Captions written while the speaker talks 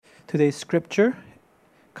Today's scripture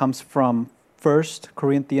comes from 1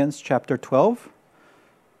 Corinthians chapter 12,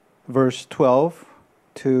 verse 12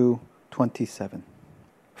 to 27.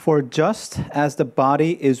 For just as the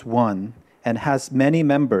body is one and has many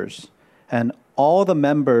members, and all the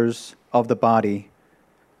members of the body,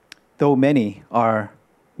 though many, are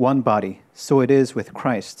one body, so it is with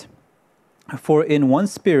Christ. For in one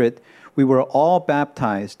Spirit we were all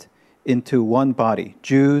baptized into one body,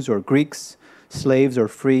 Jews or Greeks, slaves or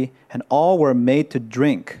free, and all were made to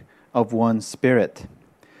drink of one Spirit.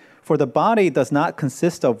 For the body does not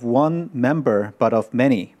consist of one member, but of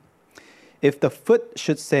many. If the foot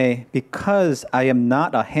should say, "Because I am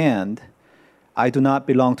not a hand, I do not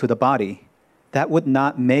belong to the body," that would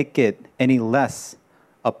not make it any less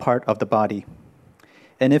a part of the body.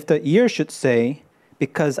 And if the ear should say,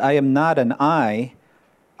 "Because I am not an eye,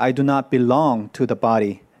 I do not belong to the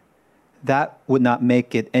body," that would not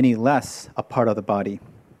make it any less a part of the body.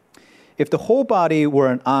 If the whole body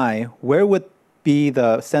were an eye, where would be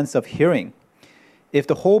the sense of hearing? If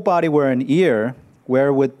the whole body were an ear,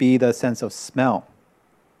 where would be the sense of smell?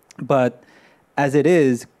 But as it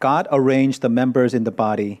is, God arranged the members in the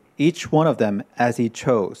body, each one of them as He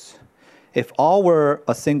chose. If all were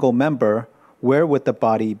a single member, where would the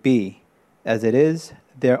body be? As it is,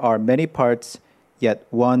 there are many parts, yet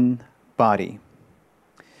one body.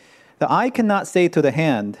 The eye cannot say to the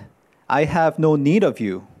hand, "I have no need of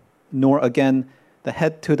you," nor again the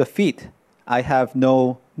head to the feet, "I have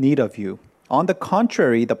no need of you." On the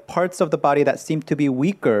contrary, the parts of the body that seem to be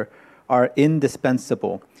weaker are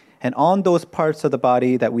indispensable. And on those parts of the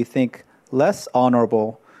body that we think less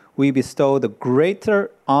honorable, we bestow the greater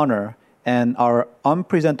honor, and our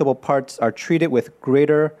unpresentable parts are treated with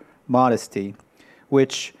greater modesty,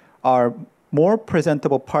 which our more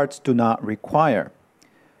presentable parts do not require.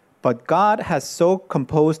 But God has so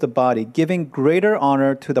composed the body, giving greater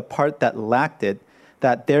honor to the part that lacked it,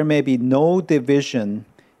 that there may be no division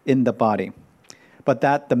in the body, but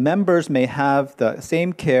that the members may have the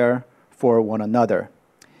same care for one another.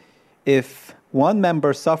 If one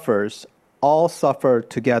member suffers, all suffer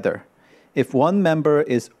together. If one member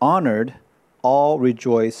is honored, all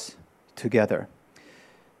rejoice together.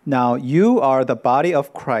 Now you are the body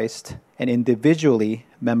of Christ and individually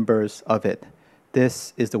members of it.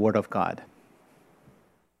 This is the word of God.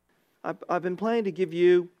 I've been planning to give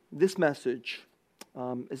you this message.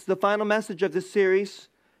 It's the final message of this series,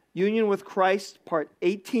 Union with Christ, part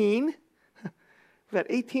 18. We've got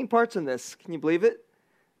 18 parts in this. Can you believe it?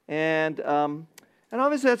 And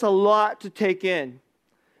obviously that's a lot to take in.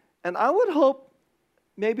 And I would hope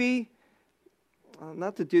maybe,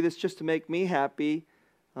 not to do this just to make me happy,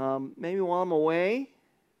 maybe while I'm away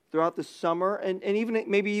throughout the summer, and even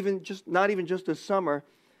maybe even just not even just this summer,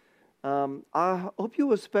 I hope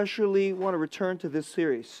you especially want to return to this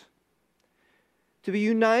series. To be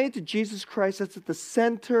united to Jesus Christ, that's at the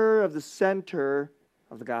center of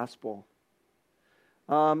the gospel.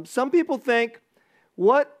 Some people think,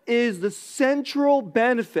 what is the central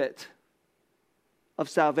benefit of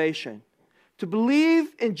salvation? To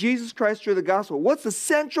believe in Jesus Christ through the gospel, what's the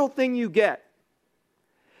central thing you get?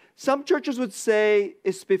 Some churches would say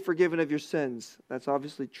it's to be forgiven of your sins. That's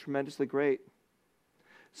obviously tremendously great.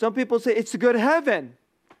 Some people say it's to go to heaven.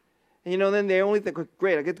 And then they only think,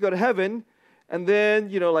 great, I get to go to heaven. And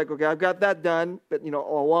then, okay, I've got that done. But,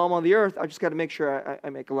 while I'm on the earth, I've just got to make sure I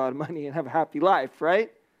make a lot of money and have a happy life,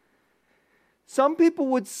 right? Some people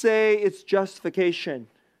would say it's justification.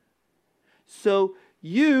 So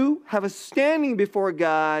you have a standing before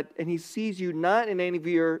God, and He sees you not in any of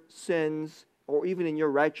your sins or even in your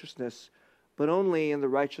righteousness, but only in the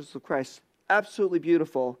righteousness of Christ. Absolutely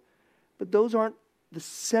beautiful. But those aren't the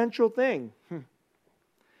central thing.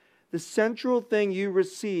 The central thing you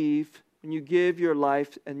receive when you give your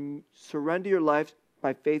life and surrender your life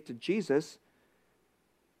by faith to Jesus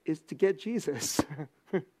is to get Jesus.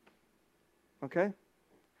 Okay?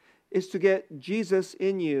 Is to get Jesus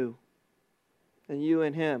in you and you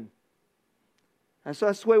in Him. And so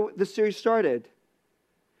that's the way this series started.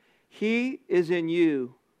 He is in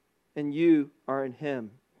you, and you are in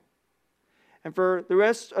Him. And for the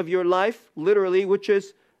rest of your life, literally, which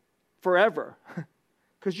is forever,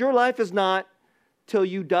 because your life is not till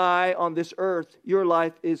you die on this earth. Your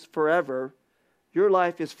life is forever. Your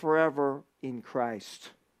life is forever in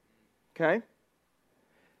Christ. Okay?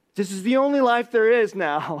 This is the only life there is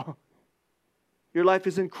now. Your life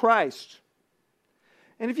is in Christ.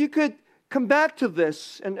 And if you could come back to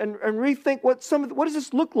this and rethink what does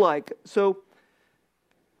this look like? So,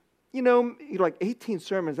 you're like 18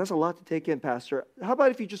 sermons, that's a lot to take in, Pastor. How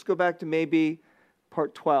about if you just go back to maybe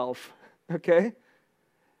part 12, okay?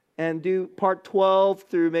 and do part 12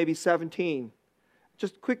 through maybe 17.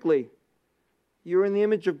 Just quickly, you're in the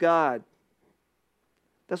image of God.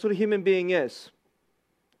 That's what a human being is.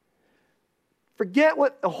 Forget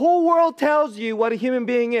what the whole world tells you what a human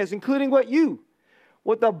being is, including what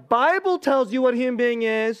the Bible tells you what a human being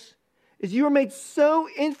is you are made so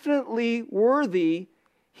infinitely worthy,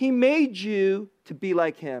 He made you to be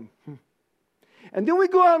like Him. And then we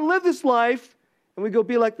go out and live this life, and we go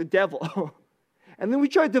be like the devil. And then we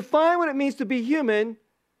try to define what it means to be human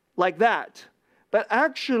like that. But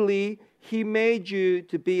actually, He made you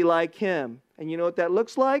to be like Him. And you know what that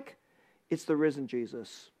looks like? It's the risen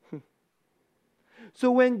Jesus.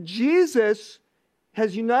 So when Jesus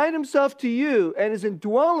has united Himself to you and is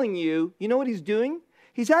indwelling you, you know what He's doing?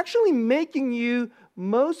 He's actually making you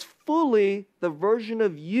most fully the version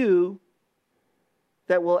of you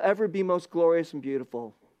that will ever be most glorious and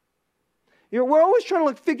beautiful. You know, we're always trying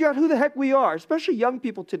to figure out who the heck we are, especially young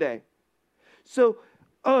people today. So,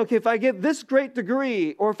 okay, if I get this great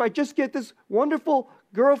degree, or if I just get this wonderful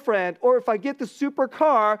girlfriend, or if I get this super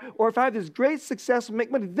car, or if I have this great success and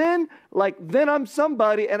make money, then I'm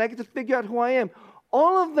somebody and I get to figure out who I am.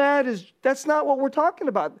 All of that's not what we're talking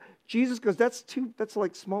about. Jesus goes, that's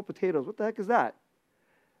like small potatoes. What the heck is that?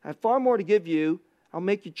 I have far more to give you. I'll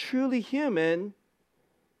make you truly human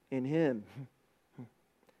in Him.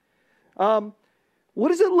 What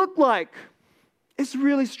does it look like? It's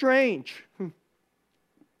really strange.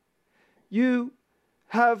 You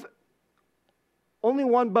have only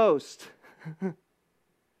one boast.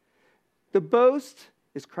 The boast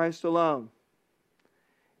is Christ alone.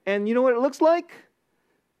 And you know what it looks like?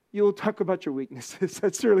 You'll talk about your weaknesses.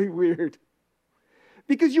 That's really weird.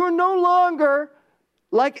 Because you're no longer,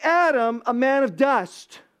 like Adam, a man of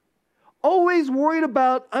dust. Always worried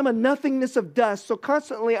about, I'm a nothingness of dust, so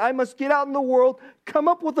constantly I must get out in the world, come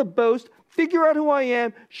up with a boast, figure out who I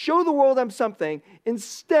am, show the world I'm something.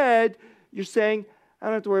 Instead, you're saying, I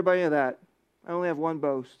don't have to worry about any of that. I only have one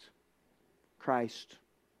boast, Christ.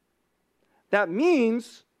 That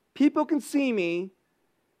means people can see me.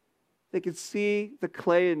 They can see the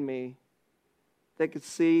clay in me. They can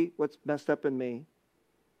see what's messed up in me.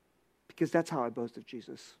 Because that's how I boast of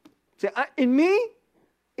Jesus. See, in me,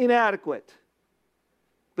 inadequate.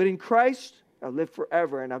 But in Christ, I'll live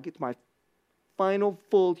forever and I'll get to my final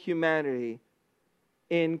full humanity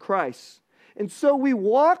in Christ. And so we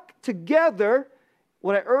walk together.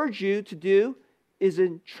 What I urge you to do is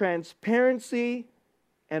in transparency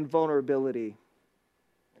and vulnerability.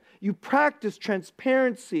 You practice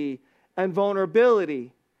transparency and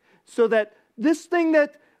vulnerability so that this thing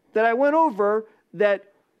that I went over, that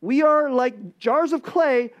we are like jars of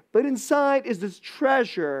clay, but inside is this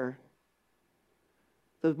treasure,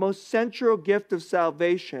 the most central gift of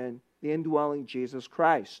salvation, the indwelling Jesus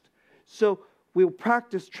Christ. So we'll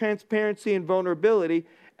practice transparency and vulnerability,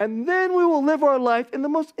 and then we will live our life in the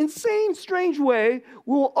most insane, strange way.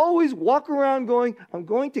 We will always walk around going, I'm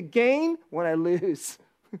going to gain when I lose.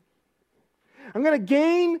 I'm going to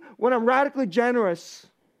gain when I'm radically generous.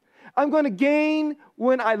 I'm going to gain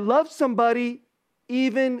when I love somebody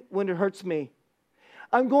even when it hurts me.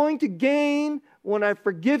 I'm going to gain when I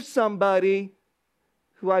forgive somebody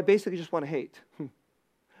who I basically just want to hate.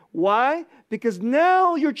 Why? Because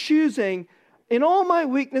now you're choosing, in all my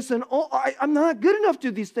weakness, and I'm not good enough to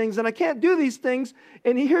do these things, and I can't do these things,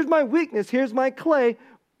 and here's my weakness, here's my clay,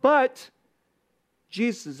 but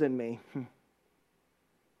Jesus is in me.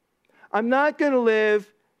 I'm not going to live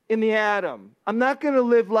in the atom. I'm not going to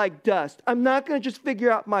live like dust. I'm not going to just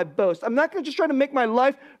figure out my boast. I'm not going to just try to make my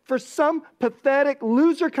life for some pathetic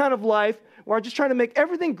loser kind of life where I'm just trying to make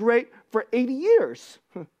everything great for 80 years.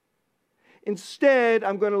 Instead,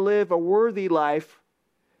 I'm going to live a worthy life,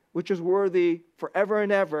 which is worthy forever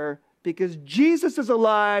and ever, because Jesus is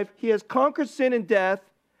alive. He has conquered sin and death,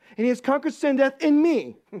 and He has conquered sin and death in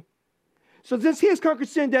me. So since He has conquered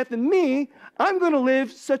sin and death in me, I'm going to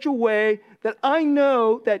live such a way that I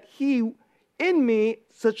know that He in me,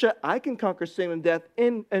 such that I can conquer sin and death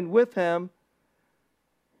in and with Him.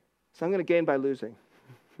 So I'm going to gain by losing.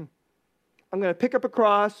 I'm going to pick up a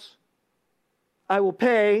cross. I will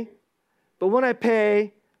pay. But when I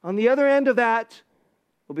pay, on the other end of that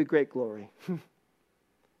will be great glory.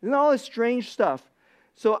 Isn't all this strange stuff?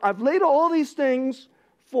 So I've laid all these things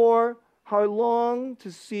for how I long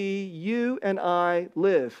to see you and I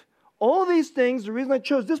live. All these things, the reason I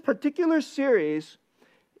chose this particular series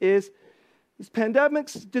is this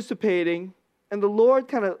pandemic's dissipating, and the Lord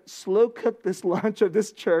kind of slow-cooked this launch of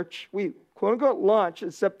this church. We, quote-unquote, launched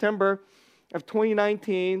in September of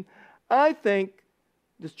 2019. I think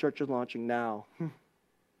this church is launching now.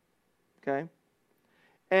 Okay?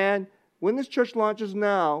 And when this church launches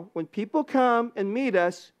now, when people come and meet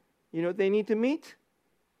us, you know what they need to meet?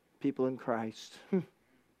 People in Christ.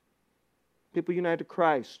 People united to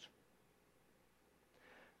Christ.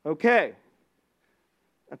 Okay,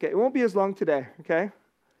 it won't be as long today, okay?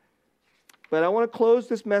 But I want to close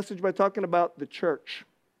this message by talking about the church.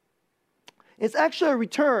 It's actually a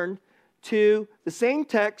return to the same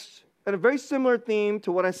text and a very similar theme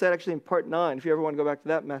to what I said actually in part 9, if you ever want to go back to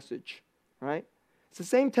that message, right? It's the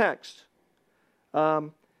same text.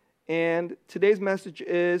 And today's message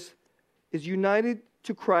is united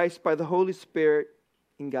to Christ by the Holy Spirit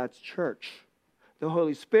in God's church. The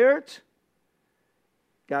Holy Spirit,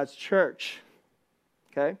 God's church.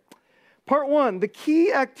 Okay? Part 1, the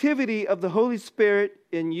key activity of the Holy Spirit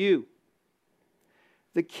in you.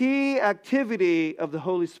 The key activity of the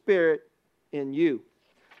Holy Spirit in you.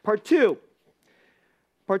 Part 2.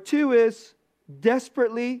 Part 2 is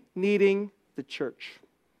desperately needing the church.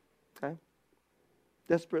 Okay?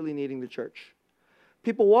 Desperately needing the church.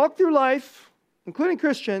 People walk through life, including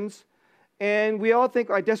Christians, and we all think,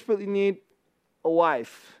 I desperately need a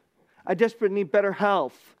wife. I desperately need better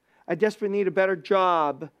health. I desperately need a better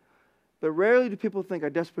job. But rarely do people think, I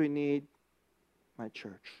desperately need my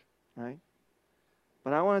church, right?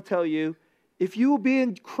 But I want to tell you, if you will be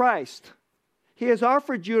in Christ, He has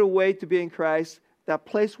offered you a way to be in Christ. That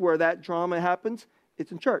place where that drama happens,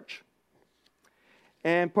 it's in church.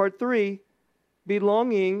 And part 3,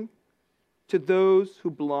 belonging to those who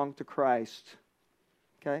belong to Christ.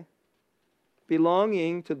 Okay?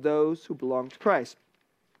 Belonging to those who belong to Christ.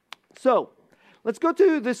 So, let's go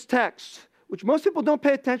to this text, which most people don't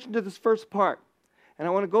pay attention to this first part. And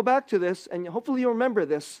I want to go back to this, and hopefully you'll remember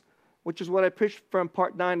this, which is what I preached from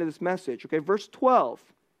part 9 of this message. Okay, verse 12.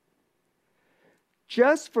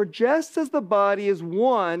 Just as the body is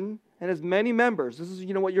one and has many members. This is,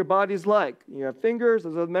 what your body is like. You have fingers,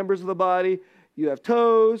 those are the members of the body. You have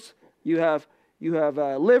toes, you have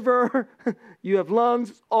liver, you have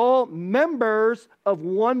lungs, all members of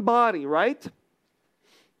one body, right?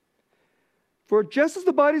 For just as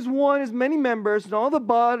the body is one, has many members, and all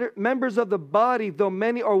the members of the body, though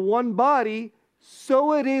many are one body,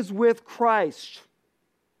 so it is with Christ.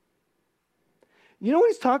 You know what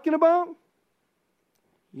he's talking about?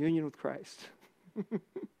 Union with Christ.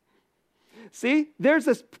 See, there's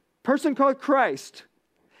this person called Christ.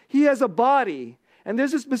 He has a body, and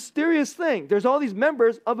there's this mysterious thing. There's all these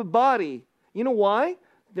members of a body. You know why?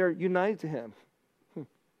 They're united to Him.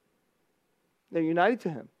 They're united to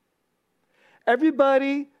Him.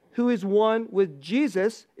 Everybody who is one with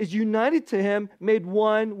Jesus is united to Him, made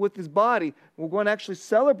one with His body. We're going to actually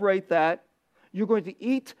celebrate that. You're going to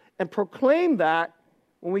eat and proclaim that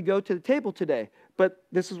when we go to the table today. But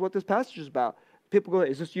this is what this passage is about. People go,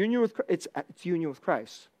 is this union with Christ? It's union with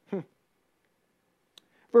Christ.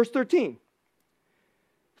 Verse 13.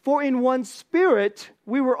 For in one Spirit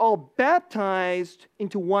we were all baptized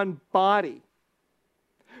into one body.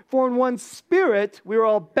 For in one Spirit we were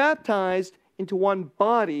all baptized into one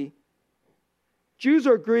body. Jews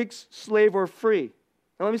or Greeks, slave or free.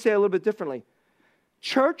 Now let me say it a little bit differently.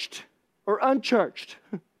 Churched or unchurched?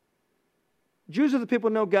 Jews are the people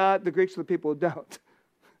who know God. The Greeks are the people who don't.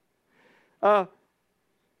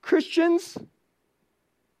 Christians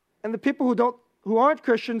and the people who aren't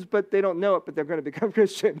Christians, but they don't know it, but they're going to become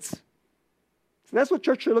Christians. So that's what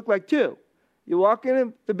church should look like too. You walk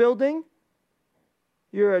in the building,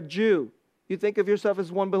 you're a Jew. You think of yourself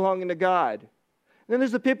as one belonging to God. And then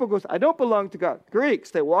there's the people who goes, I don't belong to God. Greeks,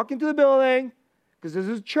 they walk into the building because this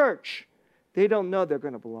is church. They don't know they're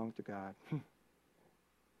going to belong to God.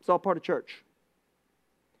 It's all part of church.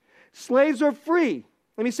 Slaves are free.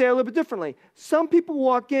 Let me say it a little bit differently. Some people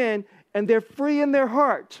walk in and they're free in their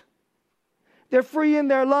heart. They're free in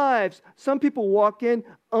their lives. Some people walk in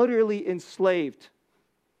utterly enslaved.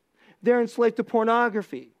 They're enslaved to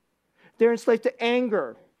pornography. They're enslaved to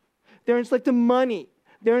anger. They're enslaved to money.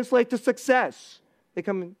 They're enslaved to success. They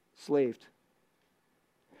come enslaved.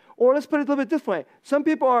 Or let's put it a little bit this way. Some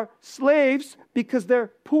people are slaves because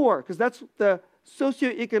they're poor, because that's the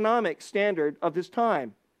socioeconomic standard of this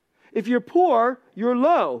time. If you're poor, you're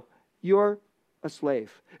low. You're a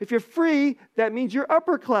slave. If you're free, that means you're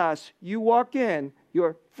upper class. You walk in,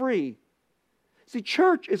 you're free. See,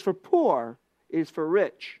 church is for poor. It is for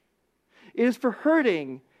rich. It is for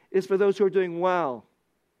hurting. It is for those who are doing well.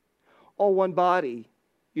 All one body,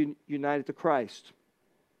 united to Christ.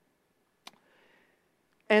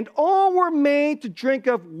 And all were made to drink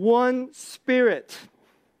of one Spirit.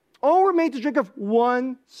 All were made to drink of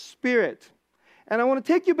one Spirit. And I want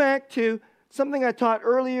to take you back to something I taught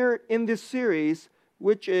earlier in this series,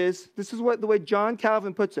 which is, the way John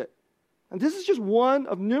Calvin puts it. And this is just one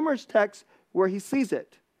of numerous texts where he sees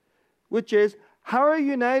it, which is, how are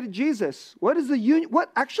you united to Jesus? What is the union?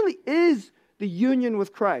 What actually is the union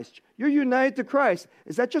with Christ? You're united to Christ.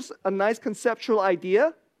 Is that just a nice conceptual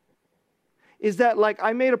idea? Is that like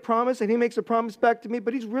I made a promise and he makes a promise back to me,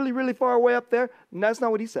 but he's really, really far away up there? And that's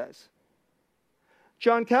not what he says.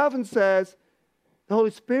 John Calvin says the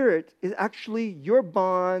Holy Spirit is actually your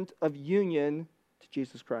bond of union to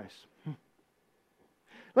Jesus Christ.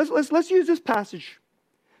 Let's use this passage.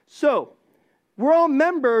 So, we're all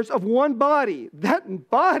members of one body. That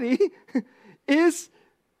body is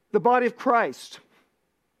the body of Christ.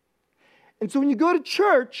 And so when you go to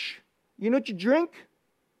church, you know what you drink?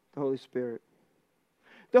 The Holy Spirit.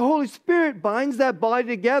 The Holy Spirit binds that body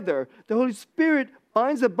together. The Holy Spirit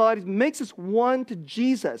binds the body, makes us one to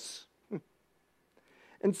Jesus.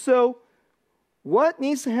 And so, what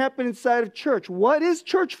needs to happen inside of church? What is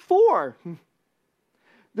church for?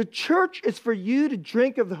 The church is for you to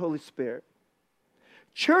drink of the Holy Spirit.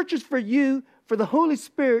 Church is for you, for the Holy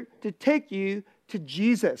Spirit to take you to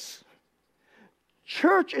Jesus.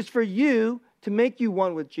 Church is for you to make you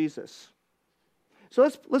one with Jesus. So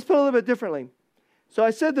let's put it a little bit differently. So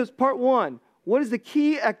I said this, part one. What is the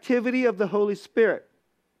key activity of the Holy Spirit?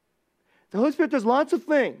 The Holy Spirit does lots of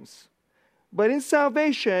things. But in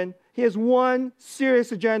salvation, he has one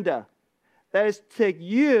serious agenda. That is to take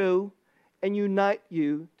you and unite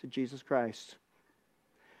you to Jesus Christ.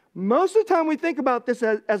 Most of the time we think about this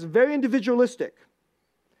as very individualistic.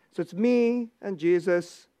 So it's me and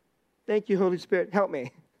Jesus. Thank you, Holy Spirit. Help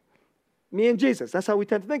me. Me and Jesus. That's how we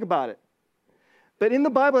tend to think about it. But in the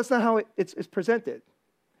Bible, that's not how it's presented.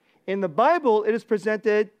 In the Bible, it is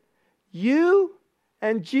presented you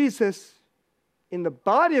and Jesus in the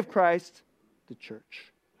body of Christ, the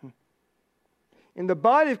church. In the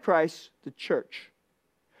body of Christ, the church.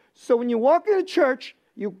 So when you walk into church,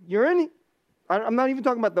 you're in, I'm not even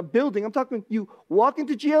talking about the building, I'm talking, you walk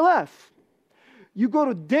into GLF. You go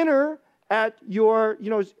to dinner at your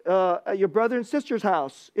brother and sister's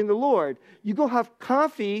house in the Lord. You go have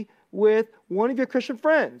coffee with one of your Christian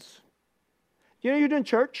friends. You know you're doing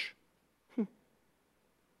church?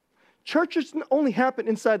 Church doesn't only happen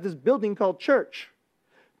inside this building called church.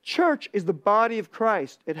 Church is the body of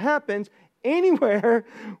Christ. It happens anywhere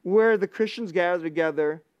where the Christians gather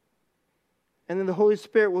together. And then the Holy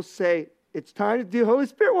Spirit will say, it's time to do Holy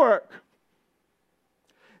Spirit work.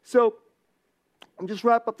 So, I'll just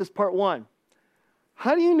wrap up this part one.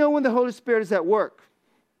 How do you know when the Holy Spirit is at work?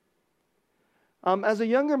 As a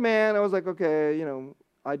younger man, I was like, okay,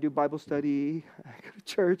 I do Bible study, I go to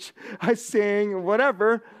church, I sing,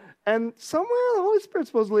 whatever. And somewhere the Holy Spirit's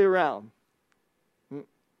supposedly around.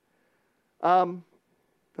 The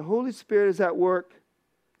Holy Spirit is at work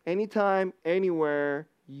anytime, anywhere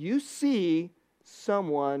you see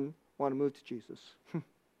someone want to move to Jesus.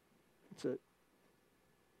 That's it.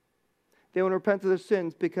 They want to repent of their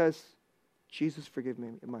sins because Jesus forgive me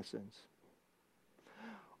of my sins.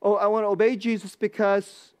 Oh, I want to obey Jesus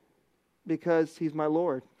because he's my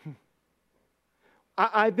Lord.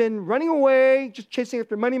 I've been running away, just chasing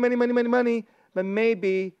after money, but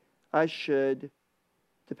maybe I should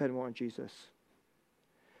depend more on Jesus.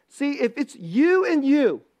 See, if it's you and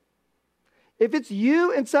you, if it's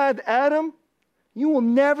you inside Adam, you will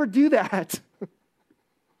never do that.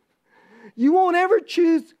 You won't ever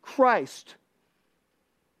choose Christ.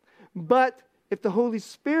 But if the Holy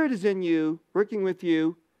Spirit is in you, working with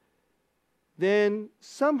you, then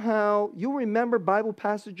somehow you'll remember Bible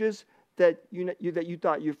passages that you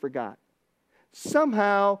thought you forgot.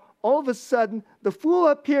 Somehow, all of a sudden, the fool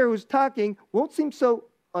up here who's talking won't seem so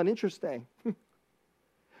uninteresting.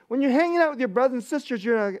 When you're hanging out with your brothers and sisters,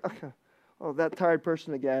 you're like, okay, oh, that tired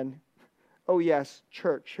person again. Oh, yes,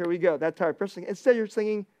 church. Here we go, that tired person. Instead, you're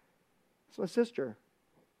singing, it's my sister.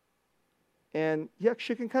 And yeah,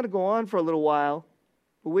 she can kind of go on for a little while,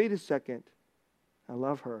 but wait a second. I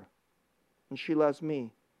love her. And she loves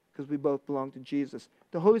me because we both belong to Jesus.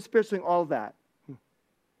 The Holy Spirit's doing all that.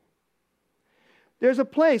 There's a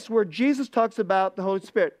place where Jesus talks about the Holy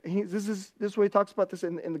Spirit. This is where he talks about this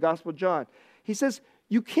in the Gospel of John. He says,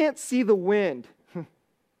 you can't see the wind.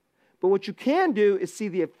 But what you can do is see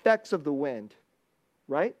the effects of the wind.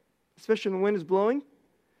 Right? Especially when the wind is blowing.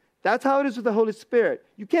 That's how it is with the Holy Spirit.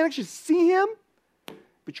 You can't actually see him,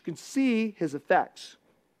 but you can see his effects.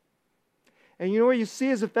 And you know where you see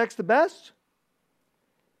his effects the best?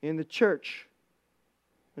 In the church.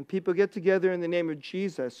 When people get together in the name of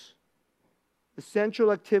Jesus, the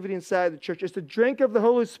central activity inside the church is to drink of the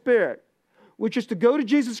Holy Spirit, which is to go to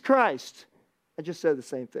Jesus Christ. I just said the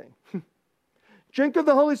same thing. Drink of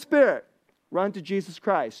the Holy Spirit, run to Jesus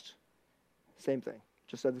Christ. Same thing.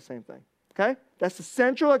 Just said the same thing. Okay? That's the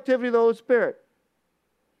central activity of the Holy Spirit.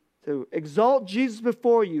 To exalt Jesus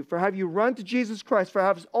before you, for have you run to Jesus Christ, for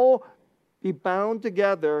have us all be bound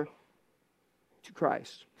together to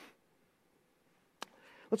Christ.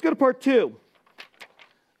 Let's go to part 2.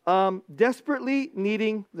 Desperately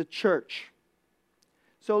needing the church.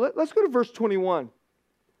 So let's go to verse 21.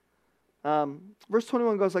 Verse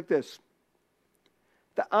 21 goes like this.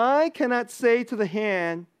 The eye cannot say to the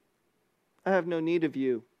hand, I have no need of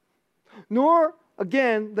you. Nor,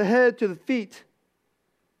 again, the head to the feet,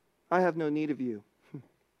 I have no need of you.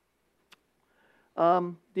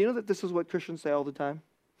 Do you know that this is what Christians say all the time?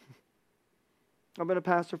 I've been a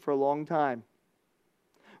pastor for a long time.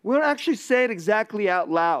 We don't actually say it exactly out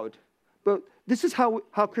loud, but this is how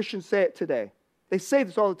Christians say it today. They say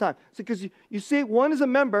this all the time. It's because you see, one is a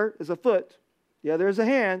member, is a foot, the other is a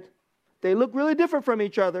hand. They look really different from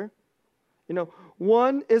each other. You know,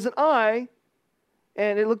 one is an eye,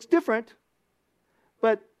 and it looks different.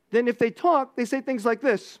 But then if they talk, they say things like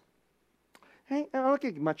this. Hey, I don't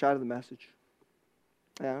get much out of the message.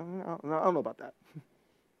 Yeah, I don't know about that.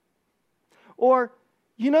 Or,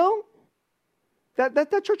 you know,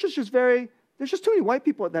 that church is just there's just too many white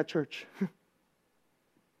people at that church.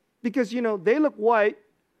 Because, you know, they look white,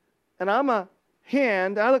 and I'm a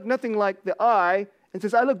hand, I look nothing like the eye, and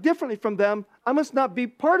since I look differently from them, I must not be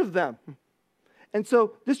part of them. And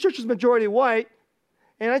so this church is majority white,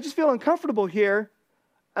 and I just feel uncomfortable here.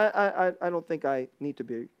 I don't think I need to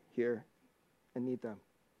be here and need them.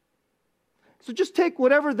 So just take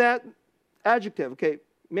whatever that adjective, okay,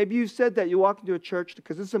 maybe you said that you walk into a church,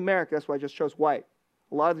 because this is America, that's why I just chose white.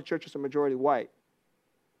 A lot of the churches are majority white.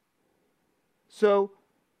 So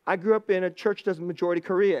I grew up in a church that's majority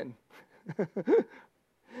Korean.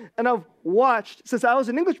 And I've watched, since I was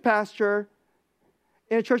an English pastor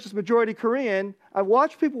in a church that's majority Korean, I've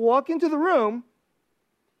watched people walk into the room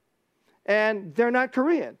and they're not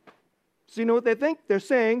Korean. So you know what they think? They're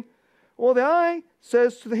saying, well, the eye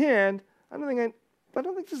says to the hand, I don't think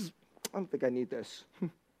I need this.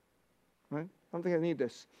 Right? I don't think I need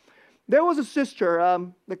this. There was a sister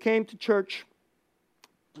that came to church.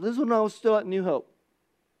 This is when I was still at New Hope.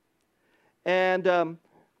 And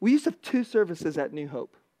we used to have 2 services at New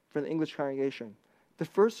Hope for the English congregation. The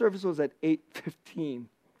first service was at 8:15.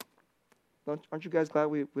 Aren't you guys glad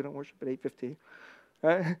we don't worship at 8:15?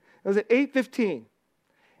 Right? It was at 8:15.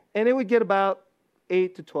 And it would get about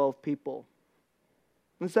 8 to 12 people.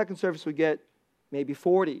 In the second service, we get maybe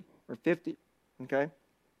 40 or 50. Okay?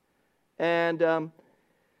 And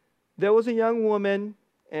there was a young woman,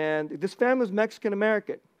 and this family was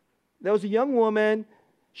Mexican-American. There was a young woman.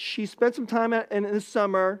 She spent some time in the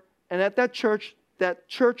summer, and at that church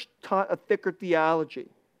taught a thicker theology.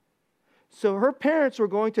 So her parents were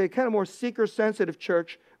going to a kind of more seeker-sensitive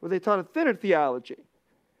church where they taught a thinner theology.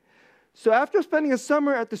 So after spending a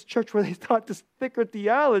summer at this church where they taught this thicker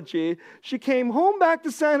theology, she came home back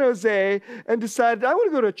to San Jose and decided, I want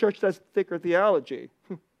to go to a church that's thicker theology.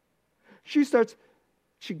 She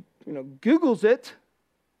Googles it,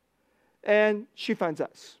 and she finds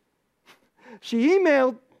us. She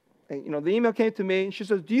emailed, the email came to me, and she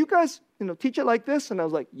says, do you guys, teach it like this? And I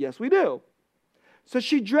was like, yes, we do. So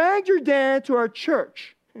she dragged her dad to our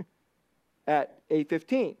church at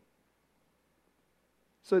 8:15.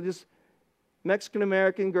 So this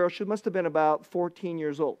Mexican-American girl, she must have been about 14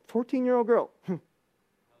 years old. 14-year-old girl.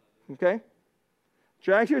 Okay?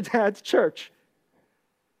 Dragged her dad to church.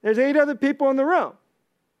 There's 8 other people in the room.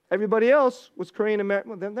 Everybody else was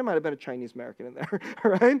Korean-American. Well, there might have been a Chinese-American in there,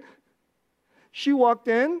 all right? She walked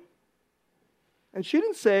in, and she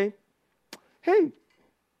didn't say, hey,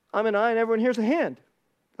 I'm an eye and everyone here's a hand.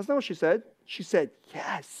 That's not what she said. She said,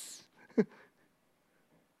 yes.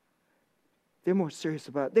 They're more serious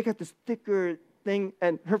about it. They got this thicker thing,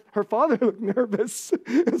 and her father looked nervous.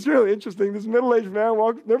 It's really interesting. This middle-aged man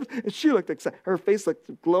walked nervous, and she looked excited. Her face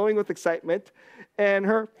looked glowing with excitement, and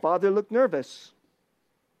her father looked nervous.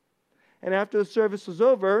 And after the service was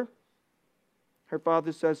over, her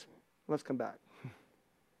father says, let's come back.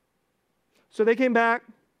 So they came back,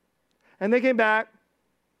 and they came back,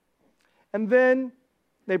 and then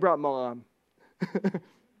they brought Mom.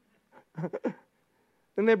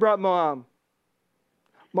 Then they brought Mom.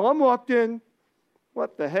 Mom walked in.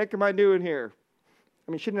 What the heck am I doing here?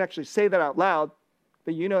 I mean, she didn't actually say that out loud,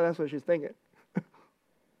 but that's what she's thinking.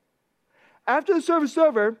 After the service was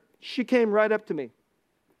over, she came right up to me.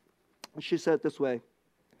 And she said it this way.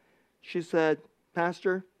 She said,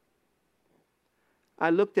 Pastor, I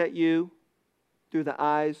looked at you through the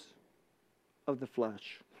eyes of the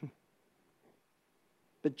flesh.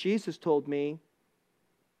 But Jesus told me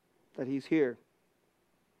that he's here.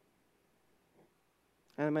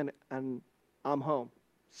 And I'm home.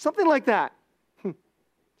 Something like that.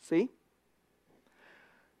 See?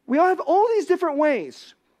 We all have all these different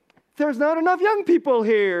ways. There's not enough young people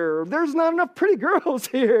here. There's not enough pretty girls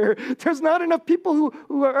here. There's not enough people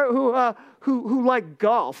who like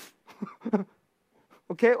golf.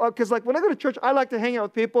 Okay? Because like when I go to church, I like to hang out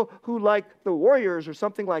with people who like the Warriors or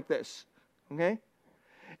something like this. Okay?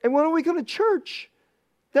 And when we go to church,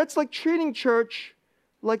 that's like treating church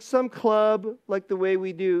like some club, like the way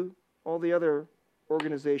we do all the other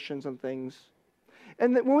organizations and things.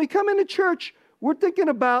 And when we come into church, we're thinking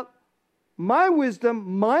about my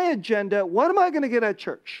wisdom, my agenda. What am I going to get at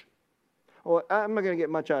church? Oh, I'm not going to get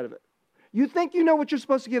much out of it. You think you know what you're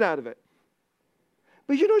supposed to get out of it.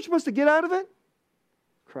 But you know what you're supposed to get out of it?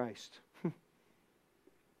 Christ.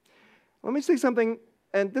 Let me say something,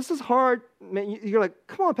 and this is hard. Man, you're like,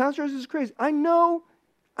 come on, Pastor, this is crazy. I know.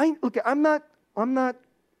 Look, I'm not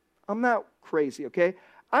crazy, okay?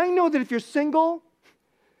 I know that if you're single,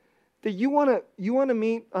 that you want to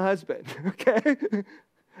meet a husband, okay?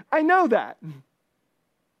 I know that.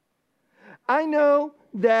 I know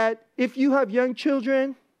that if you have young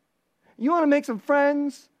children, you want to make some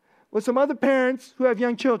friends with some other parents who have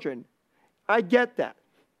young children. I get that.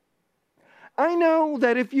 I know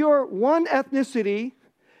that if you're one ethnicity,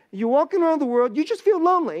 you're walking around the world, you just feel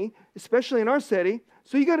lonely, especially in our city,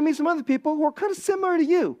 so you got to meet some other people who are kind of similar to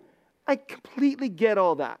you. I completely get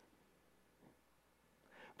all that.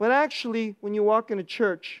 But actually, when you walk into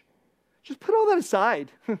church, just put all that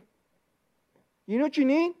aside. You know what you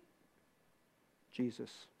need?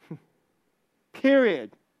 Jesus.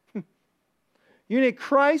 Period. You need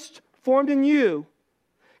Christ formed in you.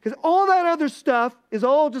 Because all that other stuff is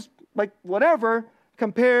all just like whatever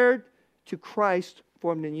compared to Christ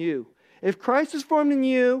formed in you. If Christ is formed in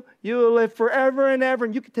you, you will live forever and ever,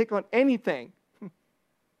 and you can take on anything.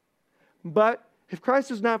 But if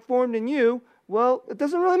Christ is not formed in you, well, it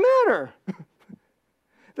doesn't really matter.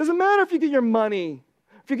 It doesn't matter if you get your money,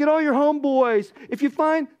 if you get all your homeboys, if you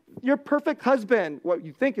find your perfect husband, what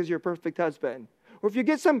you think is your perfect husband, or if you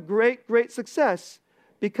get some great, great success.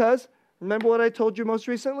 Because, remember what I told you most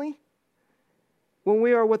recently? When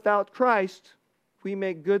we are without Christ, we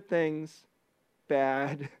make good things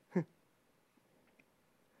bad.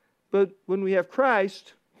 But when we have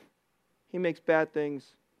Christ, He makes bad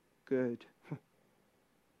things good.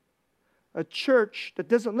 A church that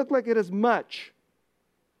doesn't look like it as much,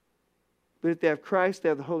 but if they have Christ, they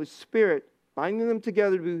have the Holy Spirit, binding them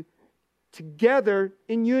together to be together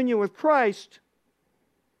in union with Christ.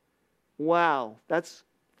 Wow, that's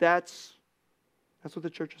what the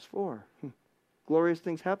church is for. Glorious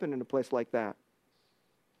things happen in a place like that.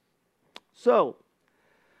 So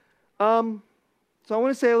I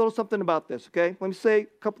want to say a little something about this, okay? Let me say a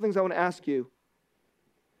couple things I want to ask you.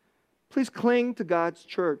 Please cling to God's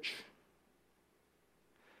church.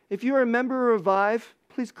 If you are a member of Revive,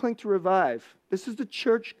 please cling to Revive. This is the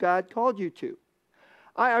church God called you to.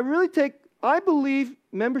 I believe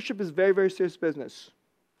membership is very, very serious business.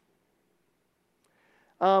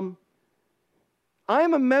 I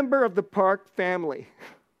am a member of the Park family,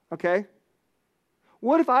 okay?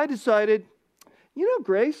 What if I decided, you know,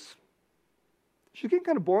 Grace, she's getting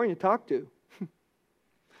kind of boring to talk to.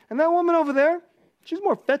 And that woman over there, she's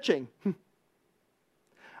more fetching.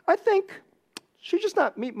 I think she's just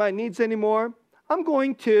not meet my needs anymore. I'm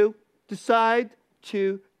going to decide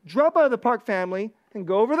to drop out of the Park family and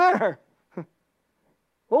go over there.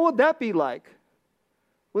 What would that be like?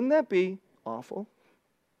 Wouldn't that be awful?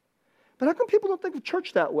 But how come people don't think of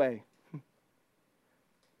church that way?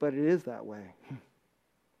 But it is that way.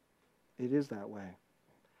 It is that way.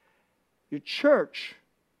 Your church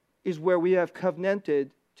is where we have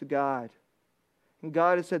covenanted to God. And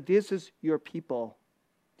God has said, this is your people.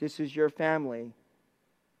 This is your family.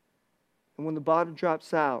 And when the bottom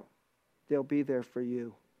drops out, they'll be there for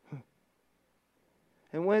you.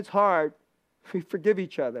 And when it's hard, we forgive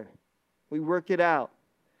each other. We work it out.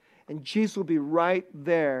 And Jesus will be right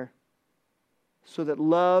there so that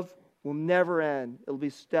love will never end. It'll be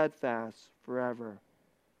steadfast forever.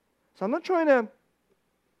 So I'm not trying to,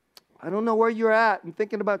 I don't know where you're at and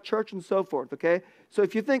thinking about church and so forth, okay? So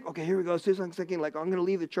if you think, okay, here we go, Susan's thinking like, I'm going to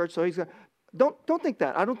leave the church, so he's going to, don't think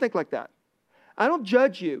that. I don't think like that. I don't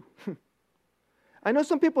judge you. I know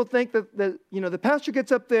some people think that the pastor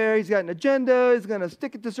gets up there, he's got an agenda, he's going to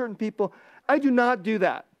stick it to certain people. I do not do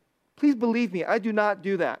that. Please believe me, I do not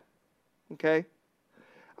do that, okay?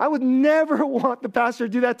 I would never want the pastor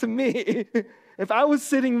to do that to me if I was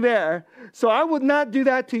sitting there. So I would not do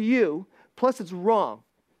that to you. Plus, it's wrong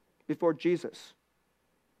before Jesus.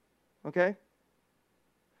 Okay?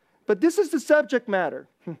 But this is the subject matter.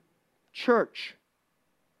 Church.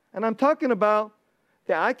 And I'm talking about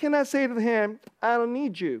that I cannot say to him, I don't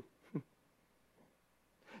need you.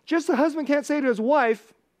 Just a husband can't say to his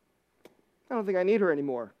wife, I don't think I need her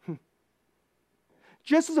anymore.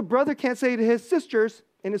 Just as a brother can't say to his sisters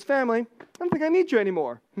in his family, I don't think I need you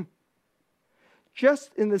anymore.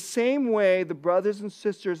 Just in the same way, the brothers and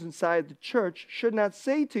sisters inside the church should not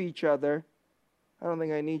say to each other, I don't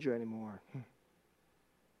think I need you anymore.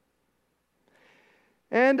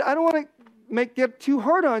 And I don't want to get too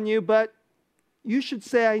hard on you, but you should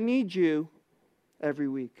say, I need you every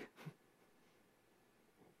week.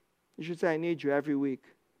 You should say, I need you every week.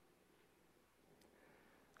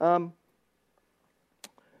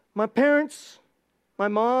 My parents, my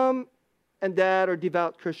mom and dad are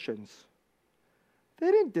devout Christians. They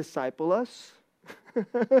didn't disciple us.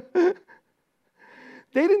 They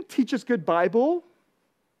didn't teach us good Bible.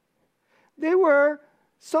 They were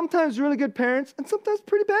sometimes really good parents and sometimes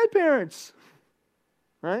pretty bad parents.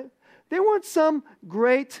 Right? They weren't some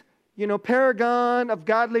great, paragon of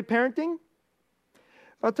godly parenting.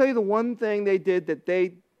 I'll tell you the one thing they did that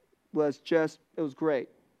it was great.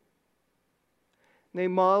 They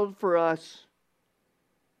modeled for us,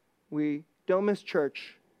 we don't miss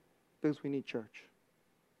church because we need church.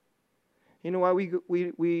 You know why we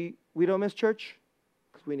don't miss church?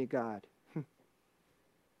 Because we need God.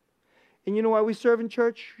 And you know why we serve in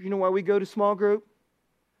church? You know why we go to small group?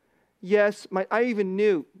 Yes, I even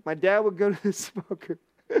knew my dad would go to this small group.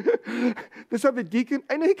 This other deacon,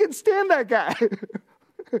 I knew he couldn't stand that guy.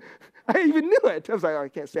 I even knew it. I was like, I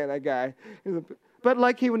can't stand that guy.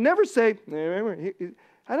 But he would never say,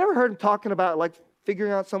 I never heard him talking about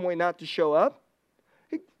figuring out some way not to show up.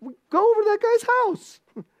 He'd go over to that guy's house.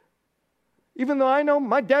 Even though I know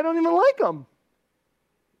my dad don't even like him.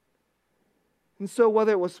 And so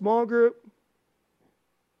whether it was small group,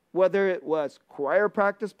 whether it was choir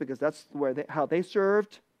practice, because that's how they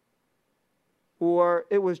served, or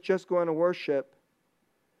it was just going to worship,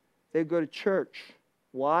 they'd go to church.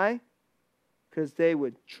 Why? Because they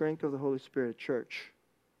would drink of the Holy Spirit at church.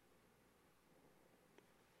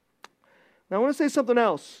 Now I want to say something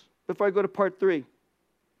else before I go to part 3.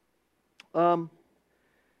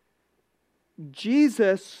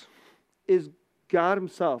 Jesus is God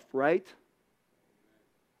himself, right?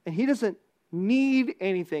 And he doesn't need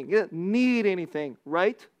anything. He doesn't need anything,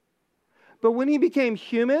 right? But when he became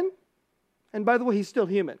human, and by the way, he's still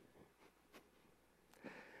human.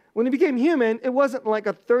 When he became human, it wasn't like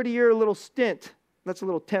a 30-year little stint. That's a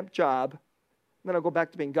little temp job. Then I'll go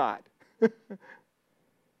back to being God.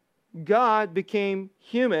 God became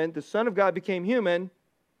human. The Son of God became human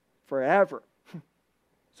forever.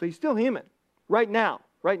 So he's still human. Right now.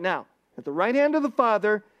 At the right hand of the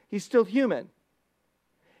Father, he's still human.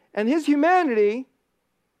 And his humanity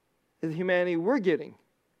is the humanity we're getting.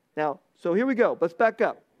 Now, so here we go. Let's back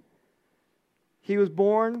up. He was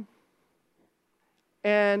born,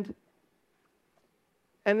 and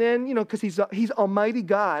then, because he's Almighty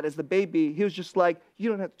God as the baby, he was just like, you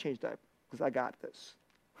don't have to change diapers because I got this.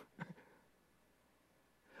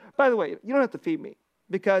 By the way, you don't have to feed me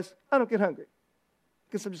because I don't get hungry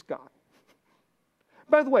because I'm just God.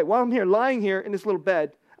 By the way, while I'm lying here in this little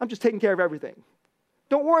bed, I'm just taking care of everything.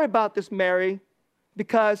 Don't worry about this, Mary,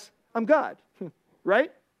 because I'm God.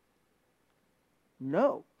 Right?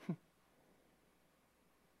 No.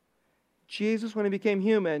 Jesus, when he became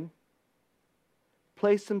human,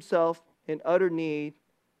 placed himself in utter need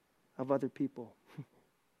of other people.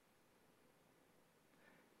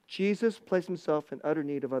 Jesus placed himself in utter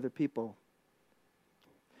need of other people.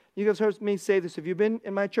 You guys heard me say this. If you've been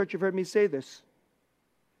in my church, you've heard me say this.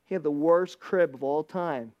 He had the worst crib of all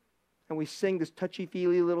time. And we sing this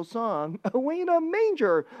touchy-feely little song, away in a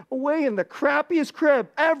manger, away in the crappiest crib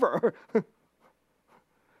ever.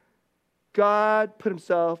 God put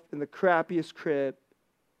himself in the crappiest crib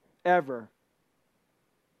ever.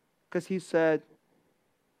 Because he said,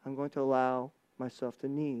 I'm going to allow myself to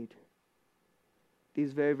need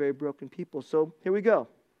these very, very broken people. So here we go.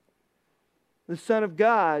 The Son of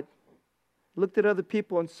God looked at other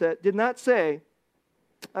people and did not say,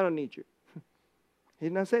 I don't need you. He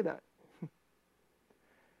did not say that.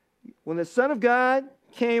 When the Son of God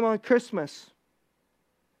came on Christmas,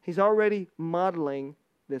 he's already modeling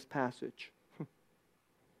this passage.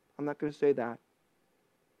 I'm not going to say that.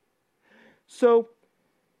 So,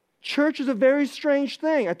 church is a very strange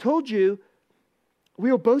thing. I told you, we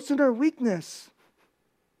will boast in our weakness.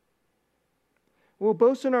 We'll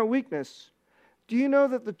boast in our weakness. Do you know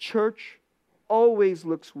that the church always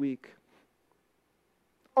looks weak?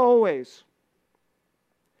 Always.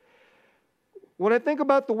 When I think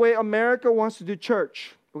about the way America wants to do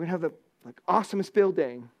church, we're going to have the awesomest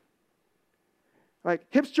building. Like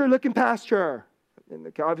hipster-looking pastor.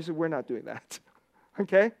 And obviously, we're not doing that.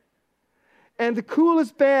 Okay? And the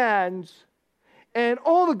coolest bands, and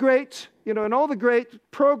all the great, and all the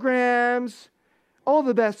great programs, all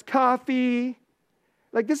the best coffee.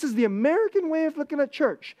 Like, this is the American way of looking at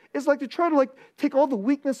church. It's like to try to take all the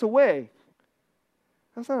weakness away.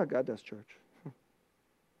 That's not how God does church.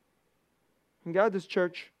 When God does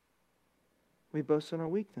church, we boast in our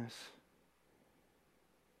weakness.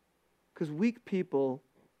 Because weak people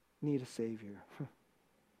need a Savior.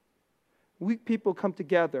 Weak people come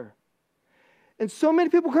together. And so many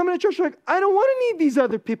people come into church like, I don't want to need these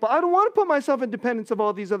other people. I don't want to put myself in dependence of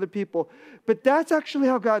all these other people. But that's actually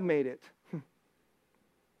how God made it.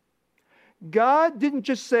 God didn't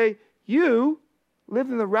just say, you live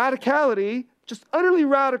in the radicality, just utterly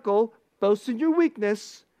radical, boast in your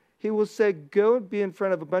weakness. He will say, go and be in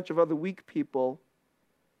front of a bunch of other weak people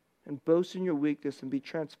and boast in your weakness and be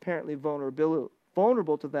transparently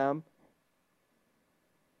vulnerable to them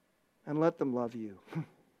and let them love you.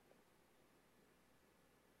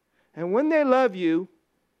 And when they love you,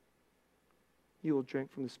 you will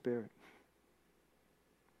drink from the Spirit.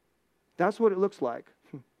 That's what it looks like.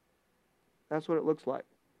 That's what it looks like.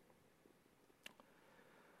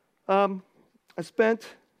 I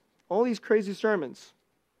spent all these crazy sermons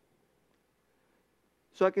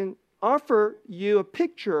so I can offer you a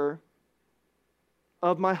picture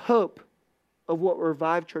of my hope of what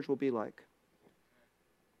Revive Church will be like.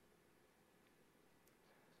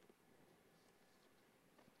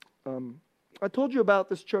 I told you about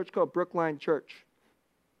this church called Brookline Church.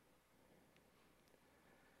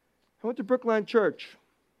 I went to Brookline Church.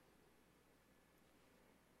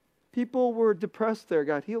 People were depressed there,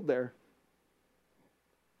 got healed there.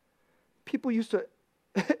 People used to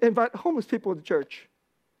invite homeless people to church.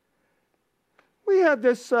 We had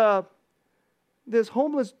this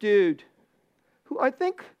homeless dude who I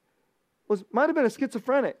think might have been a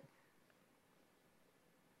schizophrenic.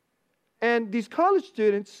 And these college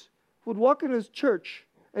students would walk into this church,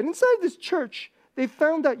 and inside this church, they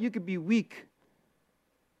found out you could be weak.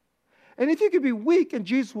 And if you could be weak and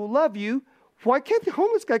Jesus will love you, why can't the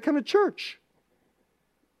homeless guy come to church?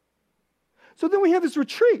 So then we have this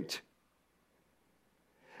retreat.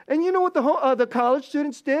 And you know what the college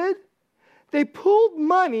students did? They pulled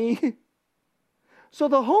money so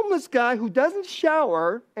the homeless guy who doesn't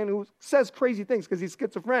shower and who says crazy things because he's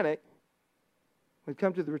schizophrenic would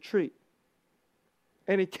come to the retreat.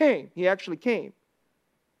 And he came. He actually came.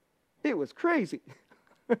 It was crazy.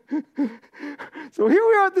 So here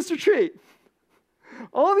we are at this retreat.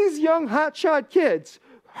 All these young hotshot kids,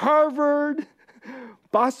 Harvard,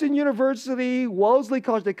 Boston University, Wellesley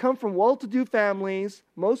College, they come from well-to-do families,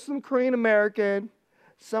 most of them Korean American,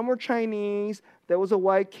 some were Chinese, there was a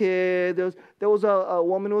white kid, there was a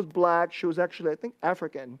woman who was black, she was actually, I think,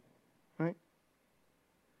 African, right?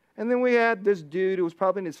 And then we had this dude who was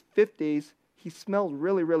probably in his 50s. He smelled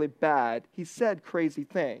really, really bad. He said crazy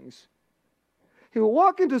things. He would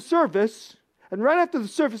walk into service, and right after the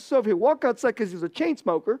service is over, he'd walk outside because he was a chain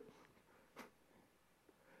smoker.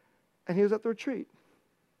 And he was at the retreat.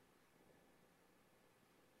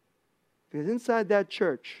 Because inside that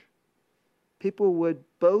church, people would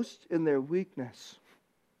boast in their weakness.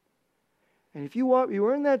 And if you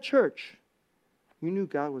were in that church, you knew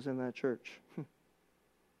God was in that church.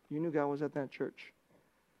 You knew God was at that church.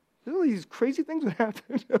 All these crazy things would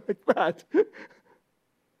happen like that.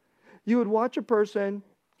 You would watch a person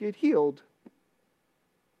get healed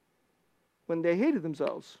when they hated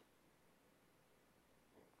themselves.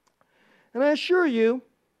 And I assure you,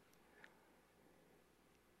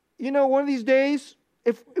 one of these days,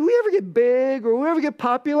 if we ever get big or we ever get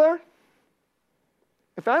popular,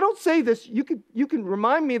 if I don't say this, you can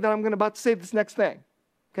remind me that I'm about to say this next thing,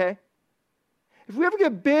 okay? If we ever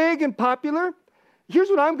get big and popular, here's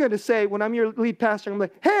what I'm going to say when I'm your lead pastor. I'm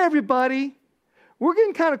like, hey, everybody, we're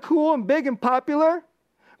getting kind of cool and big and popular.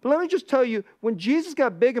 But let me just tell you, when Jesus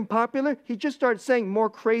got big and popular, he just started saying more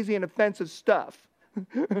crazy and offensive stuff.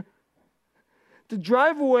 To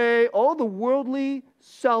drive away all the worldly,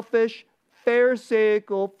 selfish,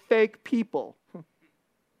 pharisaical, fake people.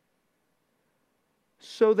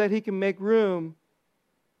 So that he can make room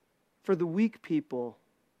for the weak people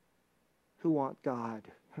who want God.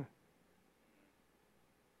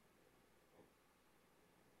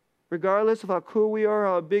 Regardless of how cool we are,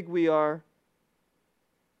 how big we are,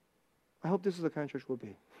 I hope this is the kind of church we'll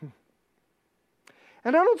be.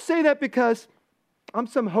 And I don't say that because I'm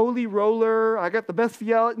some holy roller, I got the best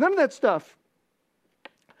theology, none of that stuff.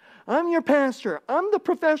 I'm your pastor. I'm the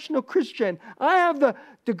professional Christian. I have the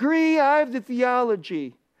degree, I have the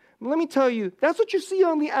theology. Let me tell you, that's what you see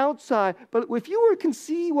on the outside. But if you can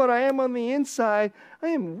see what I am on the inside, I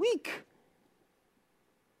am weak.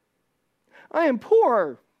 I am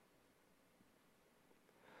poor.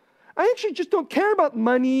 I actually just don't care about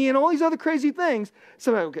money and all these other crazy things.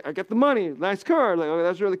 So, okay, I get the money, nice car, like, oh,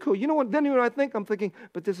 that's really cool. You know what? Then what I think? I'm thinking,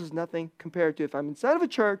 but this is nothing compared to if I'm inside of a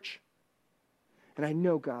church and I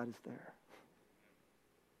know God is there.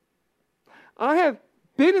 I have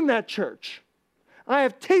been in that church. I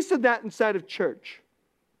have tasted that inside of church.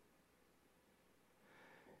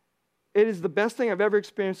 It is the best thing I've ever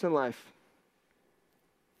experienced in life.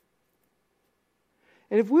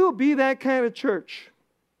 And if we will be that kind of church,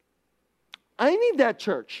 I need that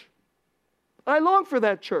church. I long for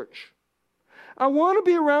that church. I want to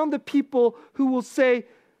be around the people who will say,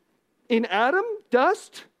 in Adam,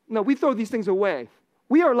 dust? No, we throw these things away.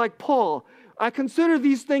 We are like Paul. I consider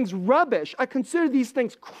these things rubbish. I consider these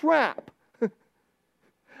things crap.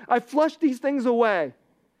 I flush these things away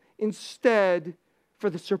instead for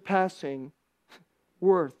the surpassing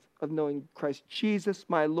worth of knowing Christ Jesus,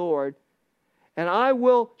 my Lord. And I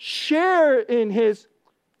will share in his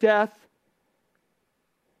death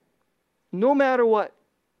no matter what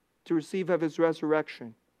to receive of his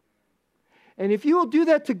resurrection. And if you will do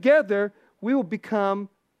that together, we will become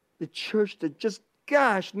the church that just,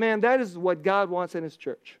 gosh, man, that is what God wants in his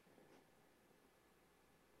church.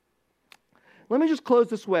 Let me just close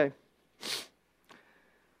this way.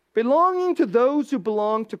 Belonging to those who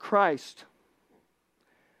belong to Christ.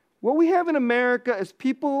 What we have in America is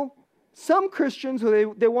people, some Christians,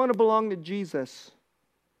 who they want to belong to Jesus.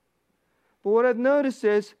 But what I've noticed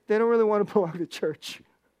is they don't really want to belong to church.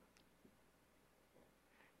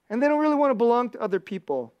 And they don't really want to belong to other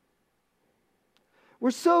people. We're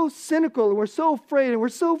so cynical and we're so afraid and we're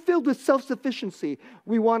so filled with self-sufficiency.